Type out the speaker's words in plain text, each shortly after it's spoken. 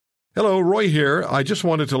Hello, Roy here. I just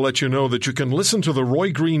wanted to let you know that you can listen to The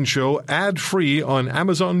Roy Green Show ad-free on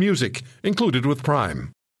Amazon Music, included with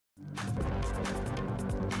Prime.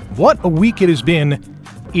 What a week it has been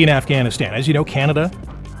in Afghanistan. As you know, Canada,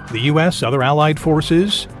 the U.S., other allied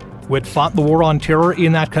forces who had fought the war on terror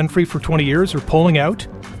in that country for 20 years are pulling out.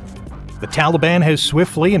 The Taliban has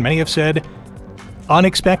swiftly, and many have said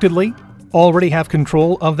unexpectedly, already have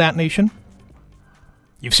control of that nation.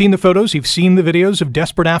 You've seen the photos, you've seen the videos of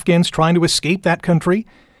desperate Afghans trying to escape that country,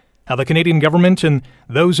 how the Canadian government and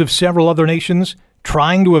those of several other nations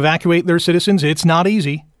trying to evacuate their citizens. It's not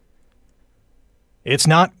easy. It's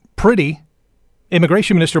not pretty.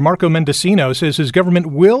 Immigration Minister Marco Mendicino says his government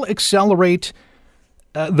will accelerate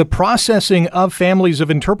the processing of families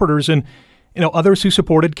of interpreters and others who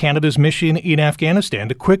supported Canada's mission in Afghanistan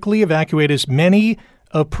to quickly evacuate as many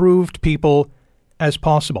approved people as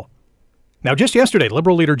possible. Now, just yesterday,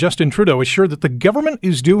 Liberal leader Justin Trudeau assured that the government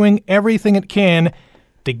is doing everything it can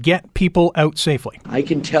to get people out safely. I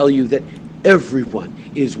can tell you that everyone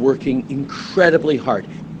is working incredibly hard,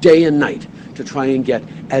 day and night, to try and get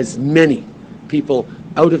as many people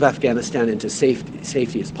out of Afghanistan into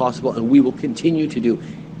safety as possible, and we will continue to do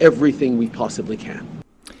everything we possibly can.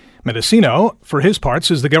 Mendicino, for his part,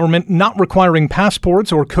 says the government not requiring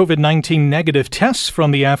passports or COVID-19 negative tests from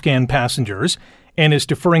the Afghan passengers and is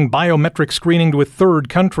deferring biometric screening to a third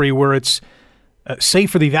country where it's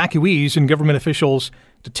safe for the evacuees and government officials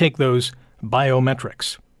to take those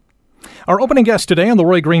biometrics. Our opening guest today on The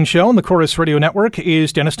Roy Green Show on the Chorus Radio Network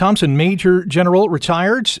is Dennis Thompson, Major General,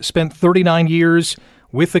 retired, spent 39 years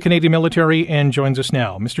with the Canadian military and joins us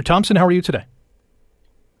now. Mr. Thompson, how are you today?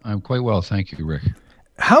 I'm quite well, thank you, Rick.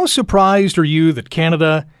 How surprised are you that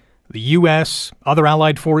Canada, the U.S., other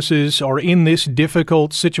allied forces are in this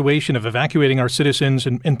difficult situation of evacuating our citizens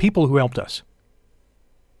and people who helped us?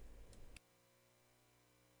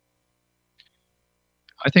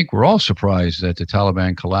 I think we're all surprised that the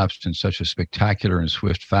Taliban collapsed in such a spectacular and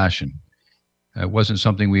swift fashion. It wasn't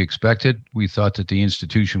something we expected. We thought that the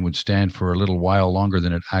institution would stand for a little while longer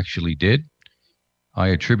than it actually did. I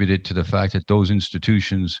attribute it to the fact that those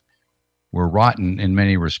institutions were rotten in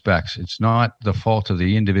many respects. It's not the fault of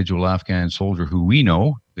the individual Afghan soldier who we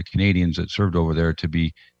know, the Canadians that served over there, to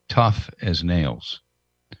be tough as nails.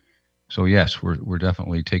 So yes, we're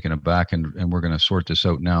definitely taken aback, and we're going to sort this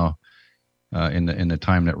out now in the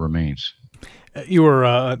time that remains. You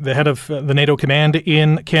were the head of the NATO command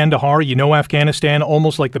in Kandahar. You know Afghanistan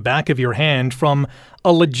almost like the back of your hand. From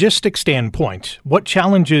a logistic standpoint, what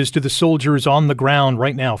challenges do the soldiers on the ground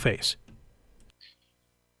right now face?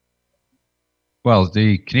 Well,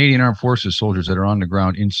 the Canadian Armed Forces soldiers that are on the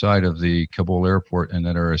ground inside of the Kabul airport and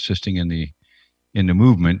that are assisting in the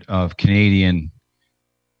movement of Canadian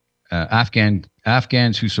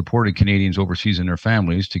Afghans who supported Canadians overseas and their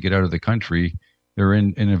families to get out of the country, they're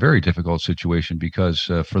in a very difficult situation because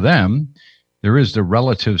for them, there is the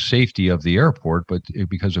relative safety of the airport, but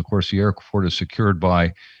because, of course, the airport is secured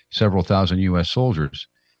by several thousand U.S. soldiers.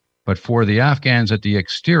 But for the Afghans at the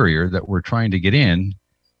exterior that were trying to get in,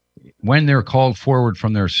 when they're called forward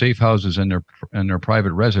from their safe houses and their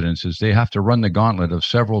private residences, they have to run the gauntlet of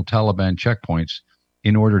several Taliban checkpoints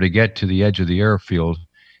in order to get to the edge of the airfield,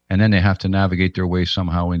 and then they have to navigate their way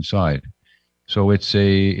somehow inside. So it's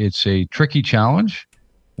a tricky challenge,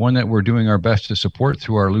 one that we're doing our best to support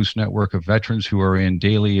through our loose network of veterans who are in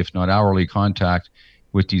daily, if not hourly, contact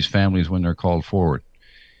with these families when they're called forward.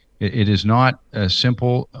 It is not a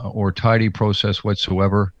simple or tidy process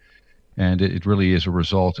whatsoever. And it really is a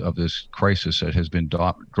result of this crisis that has been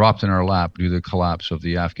dropped in our lap due to the collapse of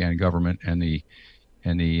the Afghan government and the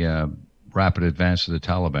rapid advance of the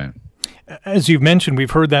Taliban. As you've mentioned,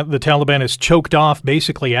 we've heard that the Taliban has choked off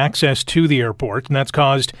basically access to the airport, and that's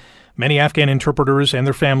caused many Afghan interpreters and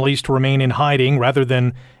their families to remain in hiding rather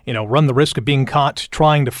than, run the risk of being caught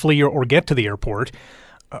trying to flee or get to the airport.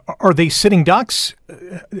 Are they sitting ducks?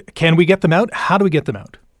 Can we get them out? How do we get them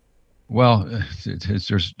out? Well,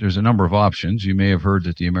 there's a number of options. You may have heard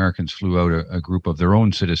that the Americans flew out a group of their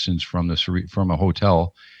own citizens from a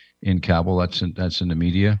hotel in Kabul. That's in the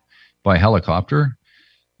media by helicopter.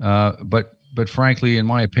 But frankly, in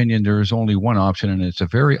my opinion, there is only one option, and it's a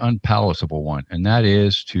very unpalatable one, and that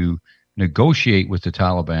is to negotiate with the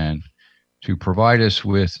Taliban to provide us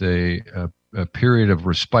with a period of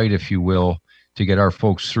respite, if you will, to get our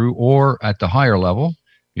folks through, or at the higher level,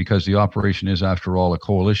 because the operation is, after all, a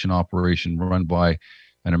coalition operation run by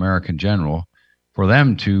an American general, for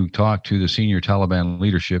them to talk to the senior Taliban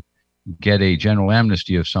leadership, get a general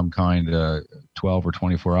amnesty of some kind, 12 or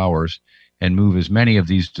 24 hours, and move as many of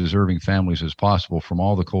these deserving families as possible from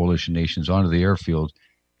all the coalition nations onto the airfield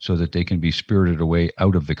so that they can be spirited away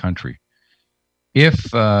out of the country.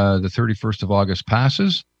 If the 31st of August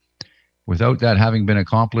passes, without that having been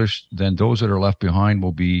accomplished, then those that are left behind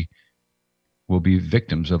will be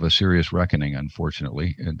victims of a serious reckoning,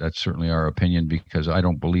 unfortunately. And that's certainly our opinion, because I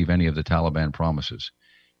don't believe any of the Taliban promises.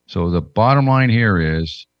 So the bottom line here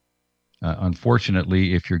is,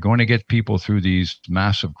 unfortunately, if you're going to get people through these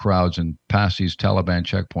massive crowds and past these Taliban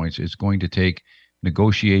checkpoints, it's going to take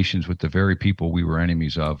negotiations with the very people we were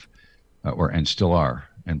enemies of, and still are,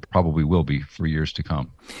 and probably will be for years to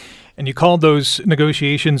come. And you called those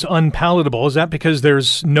negotiations unpalatable. Is that because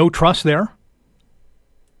there's no trust there?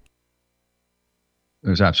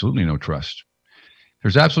 There's absolutely no trust.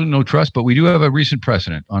 There's absolutely no trust, but we do have a recent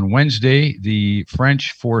precedent. On Wednesday, the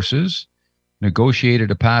French forces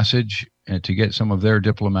negotiated a passage to get some of their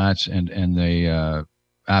diplomats and the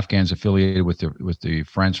Afghans affiliated with the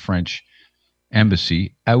French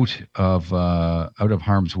embassy out of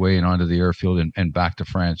harm's way and onto the airfield and back to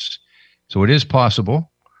France. So it is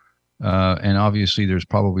possible. And obviously, there's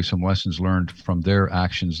probably some lessons learned from their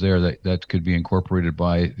actions there that could be incorporated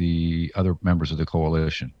by the other members of the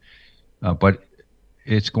coalition. But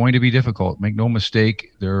it's going to be difficult. Make no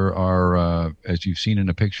mistake, there are, as you've seen in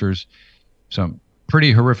the pictures, some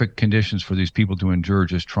pretty horrific conditions for these people to endure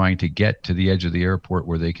just trying to get to the edge of the airport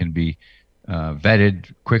where they can be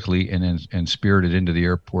vetted quickly and spirited into the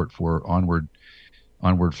airport for onward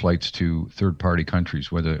flights to third-party countries,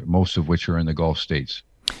 most of which are in the Gulf states.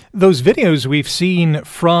 Those videos we've seen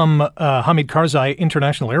from Hamid Karzai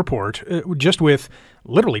International Airport, just with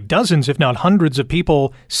literally dozens, if not hundreds of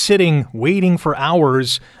people sitting, waiting for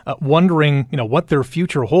hours, wondering, what their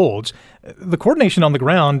future holds. The coordination on the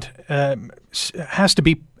ground has to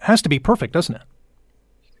be perfect, doesn't it?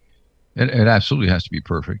 It absolutely has to be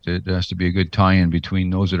perfect. It has to be a good tie-in between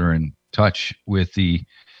those that are in touch with these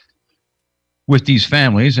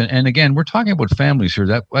families. And again, we're talking about families here.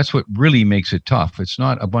 That's what really makes it tough. It's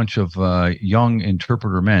not a bunch of young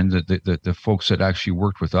interpreter men, the folks that actually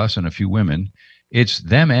worked with us, and a few women. It's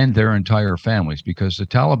them and their entire families, because the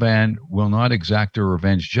Taliban will not exact their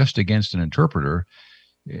revenge just against an interpreter.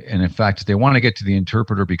 And in fact, if they want to get to the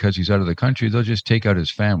interpreter because he's out of the country, they'll just take out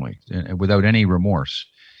his family without any remorse.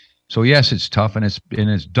 So yes, it's tough, and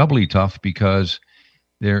it's doubly tough because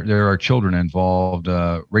there are children involved,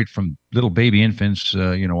 right from little baby infants,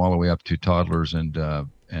 all the way up to toddlers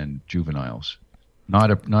and juveniles.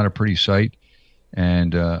 Not a pretty sight,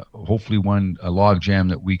 and hopefully a logjam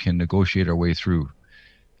that we can negotiate our way through.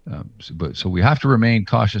 So we have to remain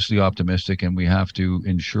cautiously optimistic, and we have to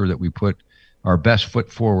ensure that we put our best foot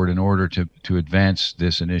forward in order to advance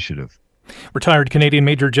this initiative. Retired Canadian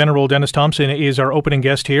Major General Dennis Thompson is our opening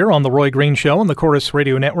guest here on The Roy Green Show on the Corus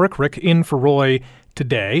Radio Network. Rick in for Roy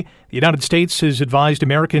today. The United States has advised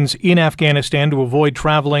Americans in Afghanistan to avoid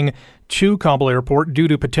traveling to Kabul airport due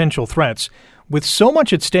to potential threats. With so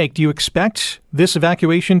much at stake, do you expect this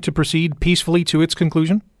evacuation to proceed peacefully to its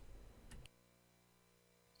conclusion?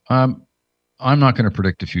 I'm not going to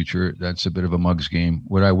predict the future. That's a bit of a mug's game.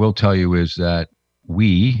 What I will tell you is that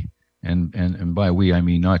we, and by we I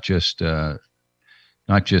mean not just the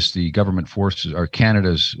government forces or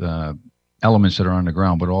Canada's elements that are on the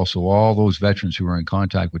ground, but also all those veterans who are in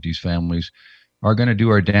contact with these families, are going to do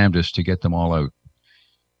our damnedest to get them all out.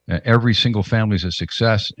 Every single family is a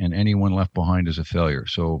success, and anyone left behind is a failure.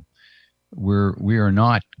 So we are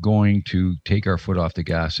not going to take our foot off the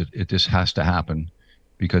gas. This has to happen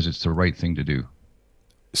because it's the right thing to do.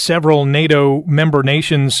 Several NATO member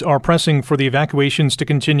nations are pressing for the evacuations to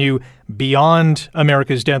continue beyond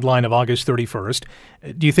America's deadline of August 31st.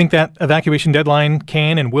 Do you think that evacuation deadline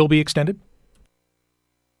can and will be extended?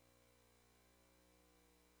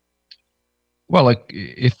 Well,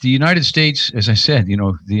 if the United States, as I said,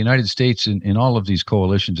 the United States in all of these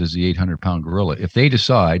coalitions is the 800-pound gorilla. If they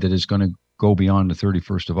decide that it's going to go beyond the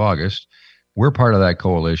 31st of August, we're part of that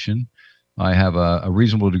coalition. I have a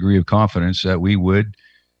reasonable degree of confidence that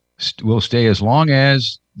we'll stay as long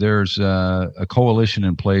as there's a coalition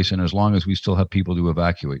in place and as long as we still have people to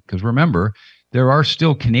evacuate. Because remember, there are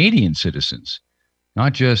still Canadian citizens,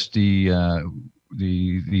 not just the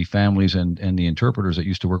families and the interpreters that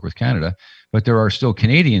used to work with Canada, but there are still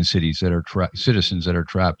Canadian citizens that are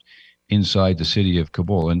trapped inside the city of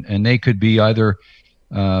Kabul. And they could be either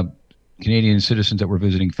Canadian citizens that were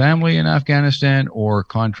visiting family in Afghanistan or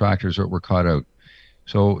contractors that were caught out.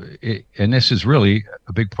 So, and this is really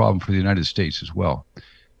a big problem for the United States as well.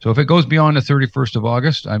 So if it goes beyond the 31st of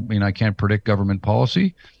August, I mean, I can't predict government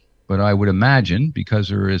policy, but I would imagine, because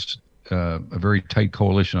there is a very tight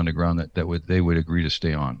coalition on the ground, that they would agree to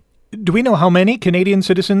stay on. Do we know how many Canadian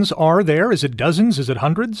citizens are there? Is it dozens? Is it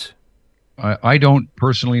hundreds? I don't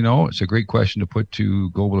personally know. It's a great question to put to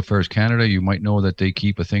Global Affairs Canada. You might know that they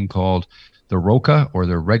keep a thing called the ROCA, or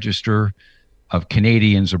the Register of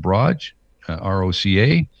Canadians Abroad,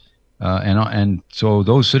 ROCA. And so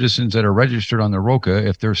those citizens that are registered on the ROCA,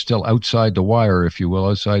 if they're still outside the wire, if you will,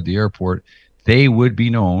 outside the airport, they would be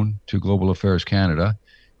known to Global Affairs Canada,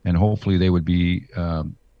 and hopefully they would be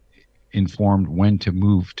informed when to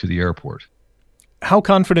move to the airport. How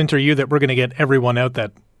confident are you that we're going to get everyone out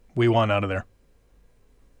that we want out of there?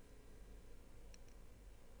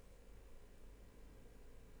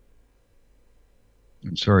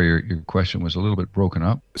 I'm sorry, your question was a little bit broken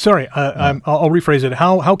up. Sorry, I'll rephrase it.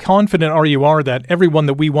 How confident are you that everyone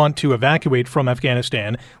that we want to evacuate from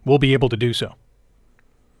Afghanistan will be able to do so?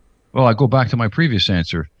 Well, I go back to my previous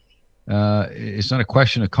answer. It's not a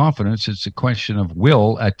question of confidence. It's a question of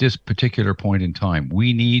will at this particular point in time.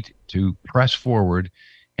 We need to press forward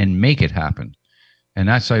and make it happen. And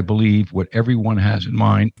that's, I believe, what everyone has in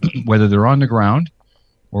mind, whether they're on the ground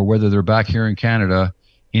or whether they're back here in Canada,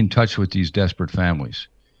 in touch with these desperate families.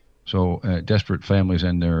 So desperate families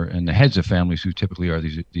and the heads of families, who typically are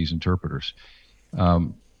these interpreters.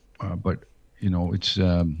 But it's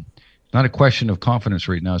not a question of confidence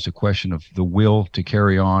right now. It's a question of the will to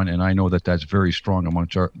carry on, and I know that that's very strong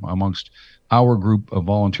amongst our group of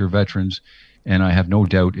volunteer veterans. And I have no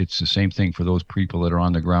doubt it's the same thing for those people that are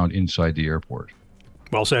on the ground inside the airport.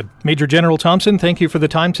 Well said. Major General Thompson, thank you for the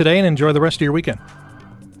time today, and enjoy the rest of your weekend.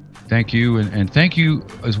 Thank you, and thank you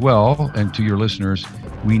as well, and to your listeners.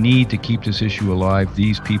 We need to keep this issue alive.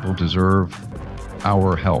 These people deserve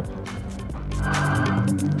our help.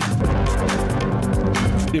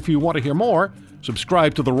 If you want to hear more,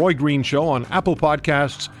 subscribe to The Roy Green Show on Apple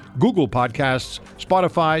Podcasts, Google Podcasts,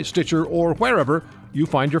 Spotify, Stitcher, or wherever you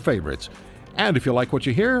find your favorites. And if you like what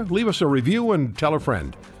you hear, leave us a review and tell a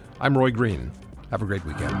friend. I'm Roy Green. Have a great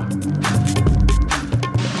weekend.